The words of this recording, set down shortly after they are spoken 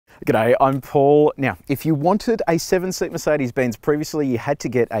G'day, I'm Paul. Now, if you wanted a 7-seat Mercedes-Benz, previously you had to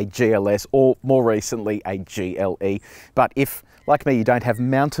get a GLS or more recently a GLE. But if, like me, you don't have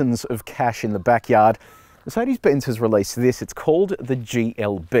mountains of cash in the backyard, Mercedes-Benz has released this. It's called the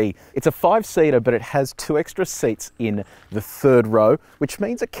GLB. It's a 5-seater, but it has 2 extra seats in the third row, which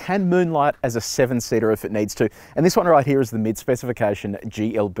means it can moonlight as a 7-seater if it needs to. And this one right here is the mid-specification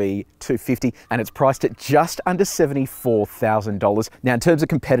GLB 250, and it's priced at just under $74,000. Now, in terms of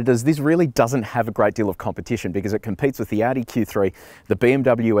competitors, this really doesn't have a great deal of competition because it competes with the Audi Q3, the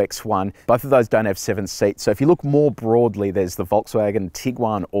BMW X1. Both of those don't have 7 seats. So if you look more broadly, there's the Volkswagen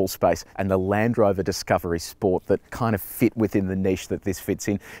Tiguan Allspace and the Land Rover Discovery Sport that kind of fit within the niche that this fits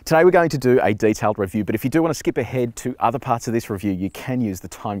in. Today we're going to do a detailed review, but if you do want to skip ahead to other parts of this review, you can use the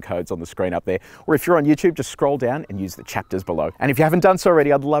time codes on the screen up there, or if you're on YouTube, just scroll down and use the chapters below. And if you haven't done so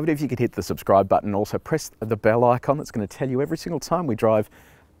already, I'd love it if you could hit the subscribe button and also press the bell icon. That's going to tell you every single time we drive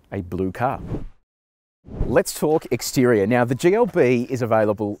a blue car. Let's talk exterior. Now, the GLB is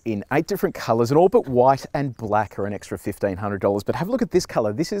available in 8 different colours, and all but white and black are an extra $1,500. But have a look at this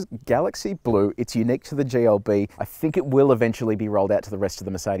colour. This is Galaxy Blue. It's unique to the GLB. I think it will eventually be rolled out to the rest of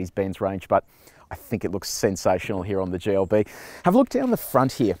the Mercedes-Benz range, but I think it looks sensational here on the GLB. Have a look down the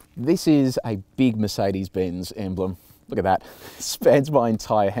front here. This is a big Mercedes-Benz emblem. Look at that. It spans my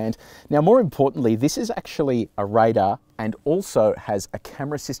entire hand. Now, more importantly, this is actually a radar and also has a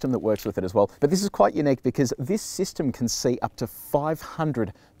camera system that works with it as well. But this is quite unique because this system can see up to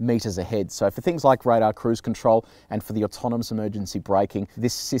 500 meters ahead. So for things like radar cruise control and for the autonomous emergency braking,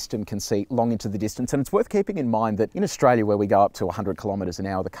 this system can see long into the distance. And it's worth keeping in mind that in Australia, where we go up to 100 kilometers an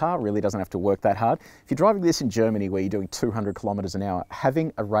hour, the car really doesn't have to work that hard. If you're driving this in Germany, where you're doing 200 kilometers an hour,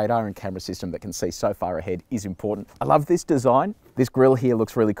 having a radar and camera system that can see so far ahead is important. I love this design. This grille here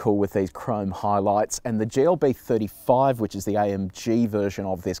looks really cool with these chrome highlights, and the GLB 35, which is the AMG version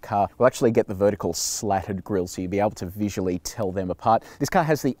of this car, will actually get the vertical slatted grille, so you'll be able to visually tell them apart. This car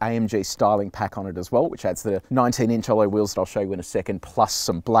has the AMG styling pack on it as well, which adds the 19-inch alloy wheels that I'll show you in a second, plus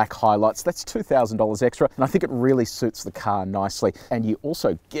some black highlights. That's $2,000 extra, and I think it really suits the car nicely. And you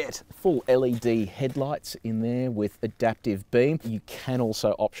also get full LED headlights in there with adaptive beam. You can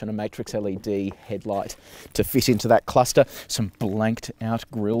also option a matrix LED headlight to fit into that cluster. Some blanked out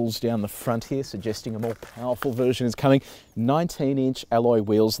grills down the front here, suggesting a more powerful version is coming. 19-inch alloy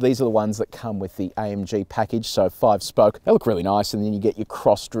wheels. These are the ones that come with the AMG package, so 5-spoke. They look really nice, and then you get your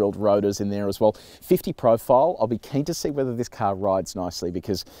cross-drilled rotors in there as well. 50 profile. I'll be keen to see whether this car rides nicely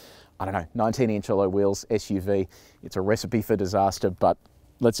because, I don't know, 19-inch alloy wheels, SUV, it's a recipe for disaster, but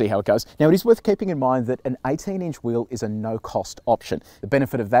let's see how it goes. Now, it is worth keeping in mind that an 18-inch wheel is a no-cost option. The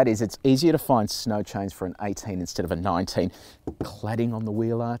benefit of that is it's easier to find snow chains for an 18 instead of a 19. Cladding on the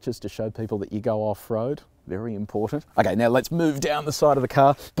wheel arches to show people that you go off-road. Very important. Okay, now let's move down the side of the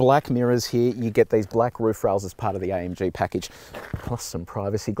car. Black mirrors here. You get these black roof rails as part of the AMG package, plus some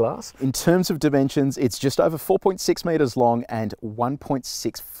privacy glass. In terms of dimensions, it's just over 4.6 meters long and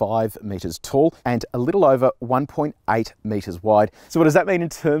 1.65 meters tall, and a little over 1.8 meters wide. So what does that mean in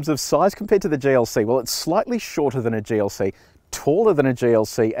terms of size compared to the GLC? Well, it's slightly shorter than a GLC, taller than a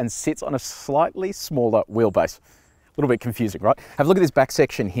GLC, and sits on a slightly smaller wheelbase. A little bit confusing, right? Have a look at this back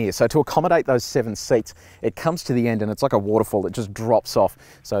section here. So to accommodate those 7 seats, it comes to the end and it's like a waterfall that just drops off.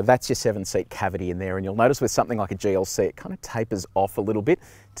 So that's your 7-seat cavity in there. And you'll notice with something like a GLC, it kind of tapers off a little bit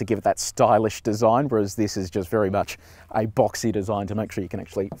to give it that stylish design, whereas this is just very much a boxy design to make sure you can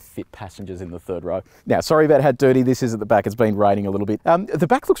actually fit passengers in the third row. Now, sorry about how dirty this is at the back. It's been raining a little bit. The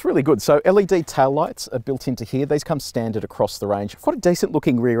back looks really good. So LED tail lights are built into here. These come standard across the range. Quite a decent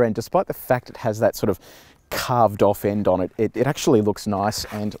looking rear end, despite the fact it has that sort of carved off end on it. It actually looks nice.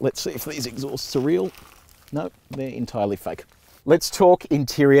 And let's see if these exhausts are real. No, they're entirely fake. Let's talk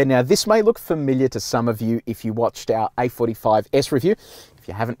interior. Now, this may look familiar to some of you if you watched our A45S review. If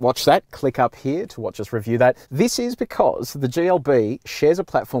you haven't watched that, click up here to watch us review that. This is because the GLB shares a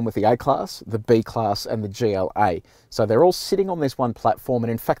platform with the A-Class, the B-Class, and the GLA. So they're all sitting on this one platform, and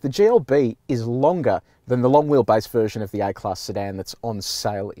in fact, the GLB is longer than the long wheelbase version of the A-Class sedan that's on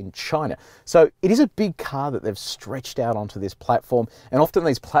sale in China. So it is a big car that they've stretched out onto this platform, and often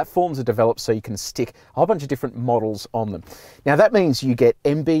these platforms are developed so you can stick a whole bunch of different models on them. Now that means you get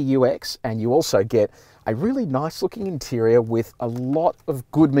MBUX, and you also get a really nice looking interior with a lot of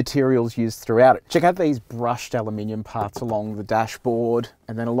good materials used throughout it. Check out these brushed aluminium parts along the dashboard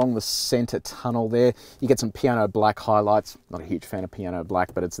and then along the center tunnel there. You get some piano black highlights. Not a huge fan of piano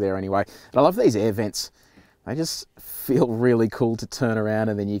black, but it's there anyway. And I love these air vents. They just feel really cool to turn around,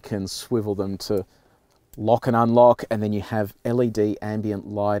 and then you can swivel them to lock and unlock, and then you have LED ambient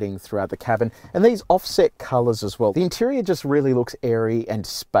lighting throughout the cabin, and these offset colors as well. The interior just really looks airy and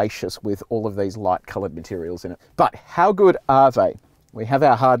spacious with all of these light colored materials in it. But how good are they? We have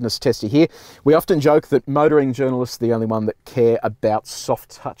our hardness tester here. We often joke that motoring journalists are the only one that care about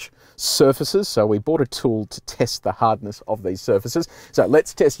soft touch surfaces, so we bought a tool to test the hardness of these surfaces. So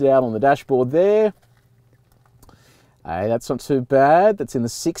let's test it out on the dashboard there. Hey, that's not too bad. That's in the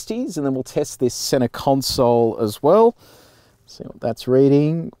 60s, and then we'll test this center console as well. See what that's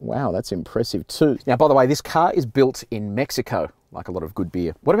reading. Wow, that's impressive too. Now, by the way, this car is built in Mexico, like a lot of good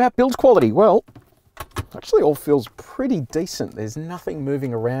beer. What about build quality? Well, actually all feels pretty decent. There's nothing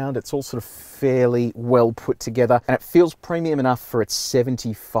moving around. It's all sort of fairly well put together, and it feels premium enough for its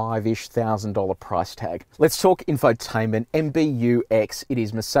 $75-ish thousand price tag. Let's talk infotainment, MBUX. It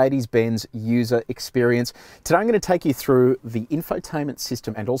is Mercedes-Benz user experience. Today I'm going to take you through the infotainment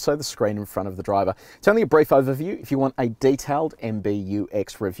system and also the screen in front of the driver. It's only a brief overview. If you want a detailed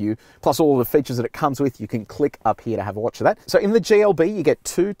MBUX review, plus all of the features that it comes with, you can click up here to have a watch of that. So in the GLB, you get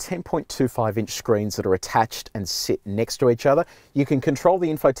two 10.25-inch screens that are attached and sit next to each other. You can control the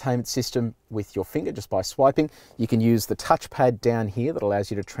infotainment system with your finger just by swiping. You can use the touchpad down here that allows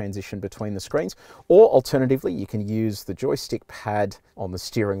you to transition between the screens, or alternatively you can use the joystick pad on the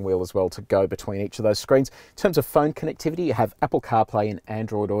steering wheel as well to go between each of those screens. In terms of phone connectivity, you have Apple CarPlay and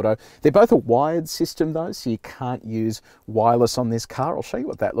Android Auto. They're both a wired system though, so you can't use wireless on this car. I'll show you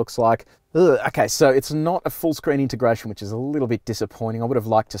what that looks like. Okay, so it's not a full screen integration, which is a little bit disappointing. I would have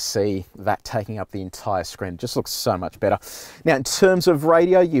liked to see that taking up the entire screen. It just looks so much better. Now, in terms of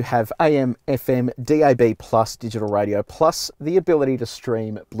radio, you have AM, FM, DAB+, digital radio, plus the ability to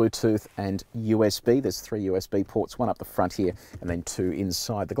stream Bluetooth and USB. There's 3 USB ports, one up the front here, and then 2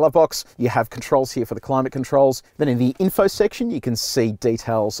 inside the glove box. You have controls here for the climate controls. Then in the info section, you can see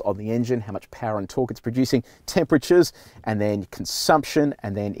details on the engine, how much power and torque it's producing, temperatures, and then consumption,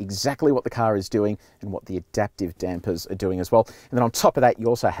 and then exactly what the car is doing and what the adaptive dampers are doing as well. And then on top of that, you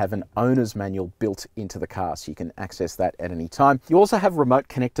also have an owner's manual built into the car, so you can access that at any time. You also have remote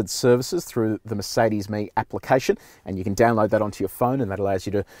connected services through the Mercedes Me application, and you can download that onto your phone, and that allows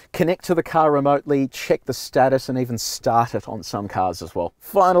you to connect to the car remotely, check the status, and even start it on some cars as well.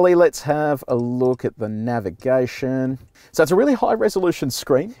 Finally, let's have a look at the navigation. So it's a really high resolution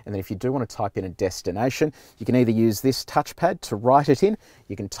screen, and then if you do want to type in a destination, you can either use this touchpad to write it in,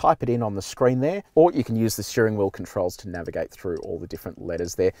 you can type it in on the screen there, or you can use the steering wheel controls to navigate through all the different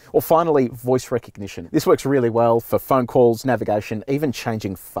letters there. Or finally, voice recognition. This works really well for phone calls, navigation, even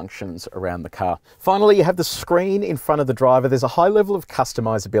changing functions around the car. Finally, you have the screen in front of the driver. There's a high level of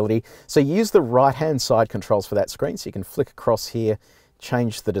customizability, so use the right-hand side controls for that screen, so you can flick across here,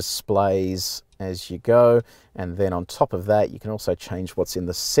 change the displays as you go, and then on top of that you can also change what's in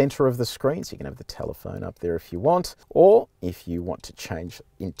the center of the screen, so you can have the telephone up there if you want, or if you want to change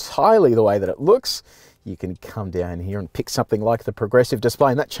entirely the way that it looks, you can come down here and pick something like the progressive display,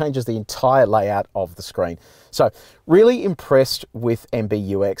 and that changes the entire layout of the screen. So really impressed with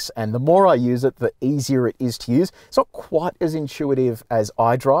MBUX, and the more I use it, the easier it is to use. It's not quite as intuitive as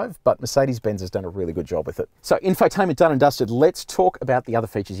iDrive, but Mercedes-Benz has done a really good job with it. So infotainment done and dusted. Let's talk about the other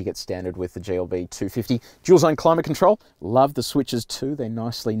features you get standard with the GLB 250. Dual zone climate control. Love the switches too. They're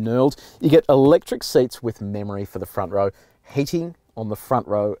nicely knurled. You get electric seats with memory for the front row. Heating on the front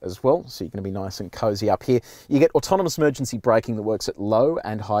row as well, so you're going to be nice and cozy up here. You get autonomous emergency braking that works at low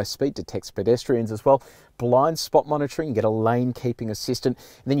and high speed, detects pedestrians as well. Blind spot monitoring, you get a lane keeping assistant,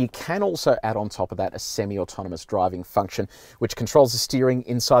 and then you can also add on top of that a semi-autonomous driving function, which controls the steering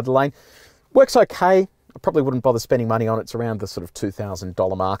inside the lane. Works okay. I probably wouldn't bother spending money on it. It's around the sort of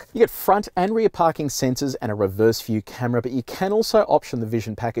 $2,000 mark. You get front and rear parking sensors and a reverse view camera, but you can also option the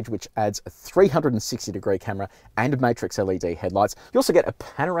vision package, which adds a 360-degree camera and matrix LED headlights. You also get a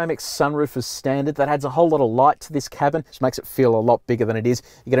panoramic sunroof as standard. That adds a whole lot of light to this cabin, which makes it feel a lot bigger than it is.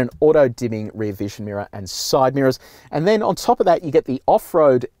 You get an auto-dimming rear vision mirror and side mirrors. And then on top of that, you get the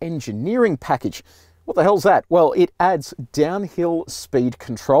off-road engineering package. What the hell's that? Well, it adds downhill speed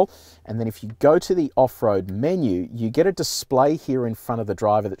control, and then if you go to the off-road menu, you get a display here in front of the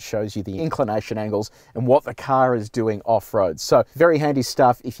driver that shows you the inclination angles and what the car is doing off-road. So very handy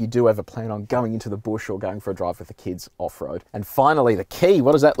stuff if you do ever plan on going into the bush or going for a drive with the kids off-road. And finally, the key.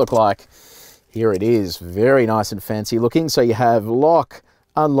 What does that look like? Here it is, very nice and fancy looking. So you have lock,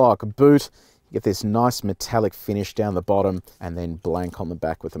 unlock, boot. You get this nice metallic finish down the bottom, and then blank on the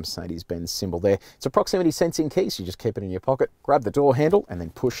back with the Mercedes-Benz symbol there. It's a proximity sensing key, so you just keep it in your pocket, grab the door handle, and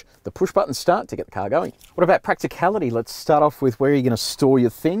then push the push button start to get the car going. What about practicality? Let's start off with where you're going to store your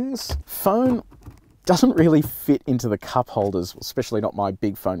things. Phone, doesn't really fit into the cup holders, especially not my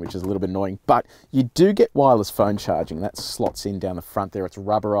big phone, which is a little bit annoying, but you do get wireless phone charging. That slots in down the front there. It's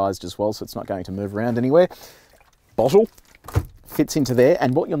rubberized as well, so it's not going to move around anywhere. Bottle fits into there,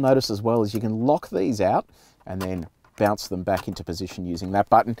 and what you'll notice as well is you can lock these out and then bounce them back into position using that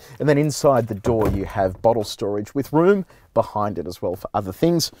button. And then inside the door you have bottle storage with room behind it as well for other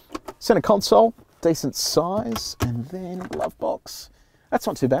things. Center console, decent size, and then glove box. That's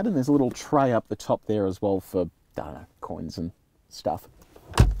not too bad, and there's a little tray up the top there as well for, I don't know, coins and stuff.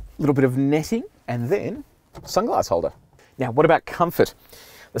 A little bit of netting, and then sunglass holder. Now, what about comfort?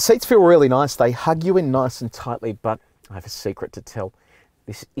 The seats feel really nice. They hug you in nice and tightly, but I have a secret to tell.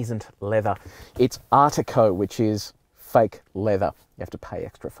 This isn't leather. It's Artico, which is fake leather. You have to pay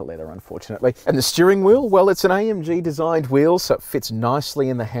extra for leather, unfortunately. And the steering wheel, well, it's an AMG designed wheel, so it fits nicely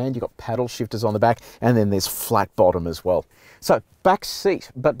in the hand. You've got paddle shifters on the back, and then there's flat bottom as well. So, back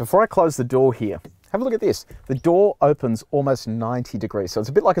seat. But before I close the door here, have a look at this. The door opens almost 90 degrees. So it's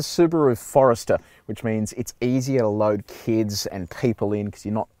a bit like a Subaru Forester, which means it's easier to load kids and people in because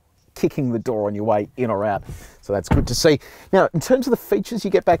you're not kicking the door on your way in or out. So that's good to see. Now, in terms of the features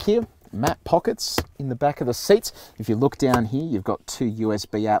you get back here, matte pockets in the back of the seats. If you look down here, you've got 2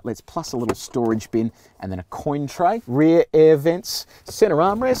 USB outlets plus a little storage bin and then a coin tray. Rear air vents, center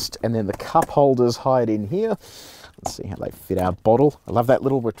armrest, and then the cup holders hide in here. Let's see how they fit our bottle. I love that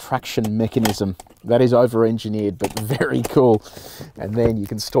little retraction mechanism. That is over-engineered, but very cool. And then you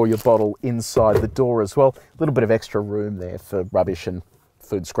can store your bottle inside the door as well. A little bit of extra room there for rubbish and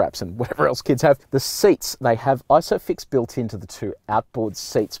food scraps and whatever else kids have. The seats, they have ISOFIX built into the 2 outboard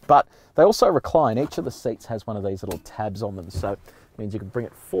seats, but they also recline. Each of the seats has one of these little tabs on them, so it means you can bring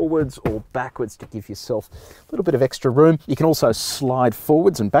it forwards or backwards to give yourself a little bit of extra room. You can also slide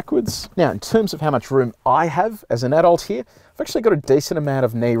forwards and backwards. Now, in terms of how much room I have as an adult here, I've actually got a decent amount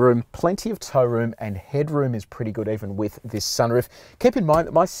of knee room, plenty of toe room, and headroom is pretty good even with this sunroof. Keep in mind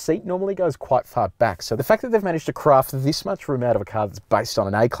that my seat normally goes quite far back, so the fact that they've managed to craft this much room out of a car that's based on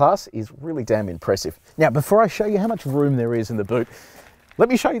an A-Class is really damn impressive. Now, before I show you how much room there is in the boot, let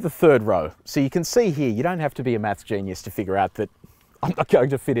me show you the third row. So you can see here, you don't have to be a maths genius to figure out that I'm not going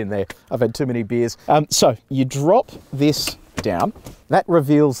to fit in there. I've had too many beers. So you drop this down, that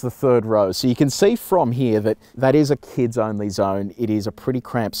reveals the third row. So you can see from here that that is a kids only zone. It is a pretty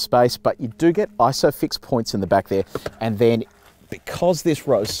cramped space, but you do get ISOFIX points in the back there. And then because this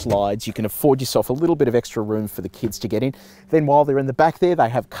row slides, you can afford yourself a little bit of extra room for the kids to get in. Then while they're in the back there, they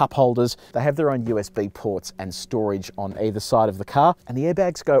have cup holders, they have their own USB ports and storage on either side of the car. And the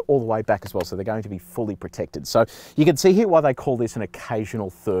airbags go all the way back as well, so they're going to be fully protected. So you can see here why they call this an occasional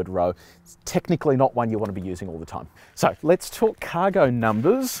third row. It's technically not one you want to be using all the time. So let's talk cargo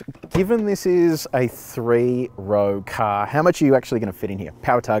numbers. Given this is a 3-row car, how much are you actually going to fit in here?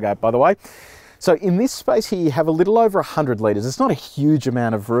 Power tailgate, by the way. So in this space here, you have a little over 100 litres. It's not a huge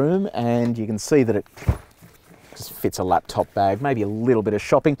amount of room, and you can see that it just fits a laptop bag, maybe a little bit of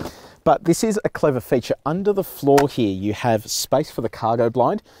shopping. But this is a clever feature. Under the floor here, you have space for the cargo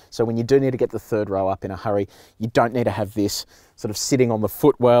blind. So when you do need to get the third row up in a hurry, you don't need to have this sort of sitting on the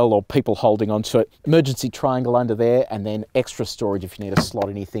footwell or people holding onto it. Emergency triangle under there, and then extra storage if you need to slot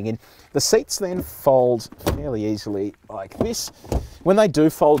anything in. The seats then fold fairly easily like this. When they do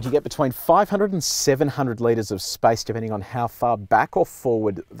fold, you get between 500 and 700 litres of space, depending on how far back or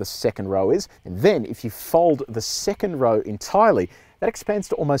forward the second row is. And then if you fold the second row entirely, that expands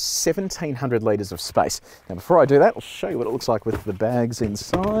to almost 1,700 litres of space. Now, before I do that, I'll show you what it looks like with the bags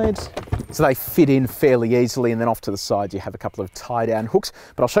inside. So they fit in fairly easily, and then off to the side you have a couple of tie-down hooks,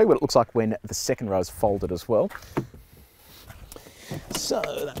 but I'll show you what it looks like when the second row is folded as well. So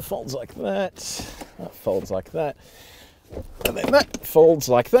that folds like that, that folds like that, and then that folds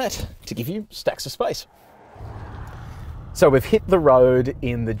like that to give you stacks of space. So we've hit the road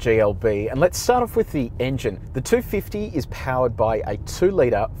in the GLB, and let's start off with the engine. The 250 is powered by a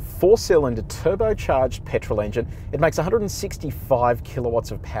 2-litre 4-cylinder turbocharged petrol engine. It makes 165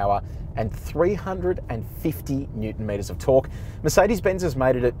 kilowatts of power and 350 newton meters of torque. Mercedes-Benz has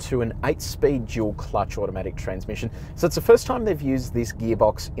made it to an 8-speed dual clutch automatic transmission. So it's the first time they've used this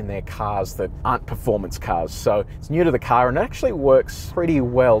gearbox in their cars that aren't performance cars. So it's new to the car and it actually works pretty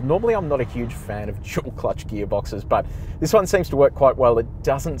well. Normally I'm not a huge fan of dual clutch gearboxes, but this one seems to work quite well. It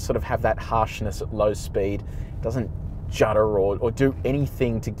doesn't sort of have that harshness at low speed. It doesn't judder or do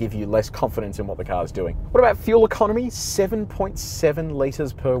anything to give you less confidence in what the car is doing. What about fuel economy? 7.7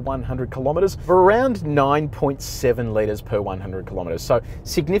 litres per 100 kilometres, for around 9.7 litres per 100 kilometres. So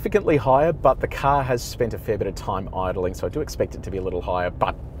significantly higher, but the car has spent a fair bit of time idling, so I do expect it to be a little higher,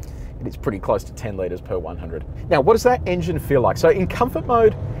 but it is pretty close to 10 litres per 100. Now, what does that engine feel like? So in comfort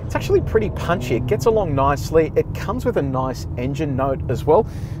mode, It's actually pretty punchy. It gets along nicely. It comes with a nice engine note as well.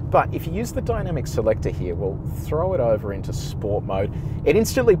 But if you use the dynamic selector here, we'll throw it over into sport mode. It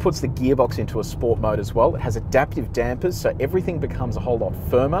instantly puts the gearbox into a sport mode as well. It has adaptive dampers, so everything becomes a whole lot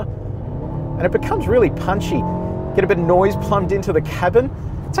firmer. And it becomes really punchy. Get a bit of noise plumbed into the cabin.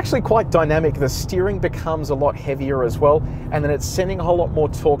 It's actually quite dynamic. The steering becomes a lot heavier as well, and then it's sending a whole lot more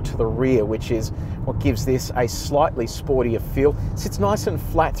torque to the rear, which is what gives this a slightly sportier feel. Sits nice and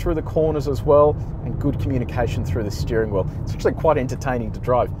flat through the corners as well, and good communication through the steering wheel. It's actually quite entertaining to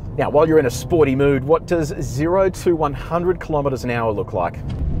drive. Now, while you're in a sporty mood, what does 0 to 100 kilometers an hour look like?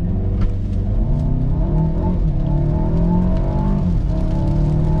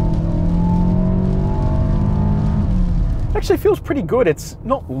 Actually feels pretty good. It's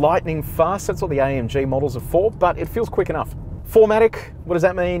not lightning fast, that's what the AMG models are for, but it feels quick enough. 4MATIC, what does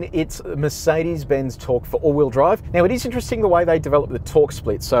that mean? It's Mercedes-Benz torque for all-wheel drive. Now, it is interesting the way they develop the torque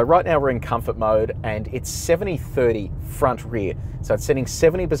split. So right now we're in comfort mode, and it's 70-30 front-rear. So it's sending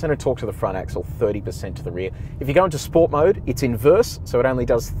 70% of torque to the front axle, 30% to the rear. If you go into sport mode, it's inverse, so it only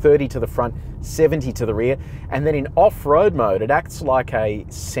does 30 to the front, 70 to the rear. And then in off-road mode, it acts like a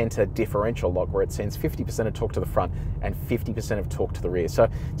center differential lock, where it sends 50% of torque to the front and 50% of torque to the rear. So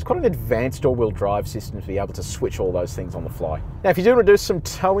it's quite an advanced all-wheel drive system to be able to switch all those things on the fly. Now, if you do want to do some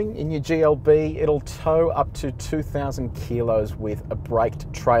towing in your GLB, it'll tow up to 2,000 kilos with a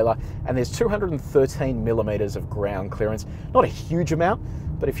braked trailer, and there's 213 millimeters of ground clearance. Not a huge amount,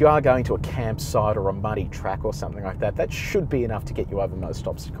 but if you are going to a campsite or a muddy track or something like that, that should be enough to get you over most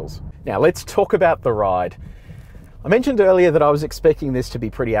obstacles. Now, let's talk about the ride. I mentioned earlier that I was expecting this to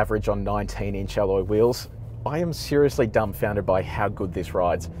be pretty average on 19-inch alloy wheels. I am seriously dumbfounded by how good this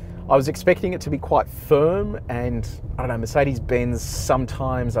rides. I was expecting it to be quite firm, and I don't know, Mercedes-Benz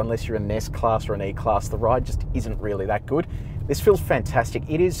sometimes, unless you're an S-Class or an E-Class, the ride just isn't really that good. This feels fantastic.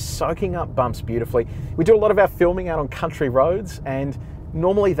 It is soaking up bumps beautifully. We do a lot of our filming out on country roads, and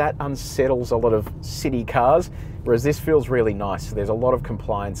normally that unsettles a lot of city cars, whereas this feels really nice. So there's a lot of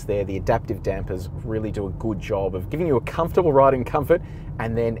compliance there. The adaptive dampers really do a good job of giving you a comfortable ride in comfort,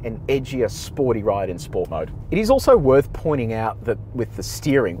 and then an edgier, sporty ride in sport mode. It is also worth pointing out that with the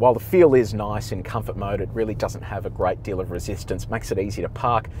steering, while the feel is nice in comfort mode, it really doesn't have a great deal of resistance, makes it easy to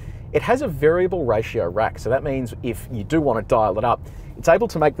park. It has a variable ratio rack, so that means if you do want to dial it up, it's able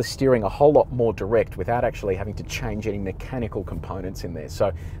to make the steering a whole lot more direct without actually having to change any mechanical components in there.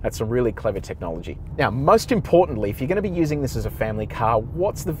 So that's some really clever technology. Now, most importantly, if you're going to be using this as a family car,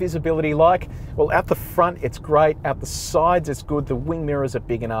 what's the visibility like? Well, out the front, it's great. Out the sides, it's good. The wing mirrors are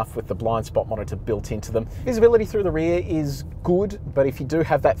big enough with the blind spot monitor built into them. Visibility through the rear is good, but if you do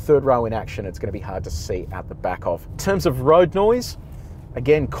have that third row in action, it's going to be hard to see out the back of. In terms of road noise,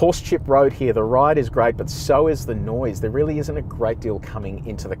 again, coarse chip road here. The ride is great, but so is the noise. There really isn't a great deal coming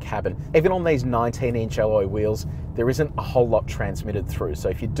into the cabin. Even on these 19-inch alloy wheels, there isn't a whole lot transmitted through. So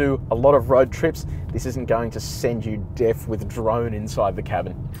if you do a lot of road trips, this isn't going to send you deaf with drone inside the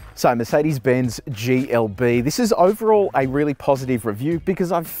cabin. So Mercedes-Benz GLB, this is overall a really positive review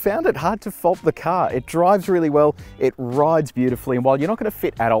because I've found it hard to fault the car. It drives really well, it rides beautifully, and while you're not going to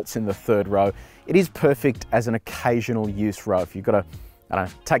fit adults in the third row, it is perfect as an occasional use row. If you've got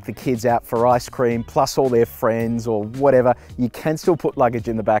take the kids out for ice cream, plus all their friends or whatever, you can still put luggage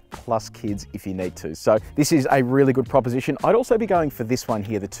in the back, plus kids if you need to. So this is a really good proposition. I'd also be going for this one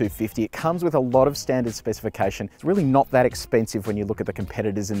here, the 250. It comes with a lot of standard specification. It's really not that expensive when you look at the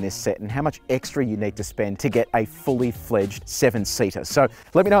competitors in this set and how much extra you need to spend to get a fully fledged 7-seater. So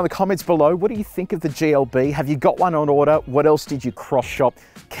let me know in the comments below, what do you think of the GLB? Have you got one on order? What else did you cross shop?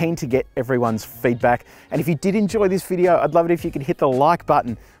 Keen to get everyone's feedback. And if you did enjoy this video, I'd love it if you could hit the like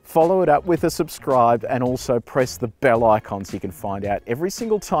button, follow it up with a subscribe, and also press the bell icon so you can find out every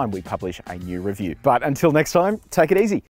single time we publish a new review. But until next time, take it easy.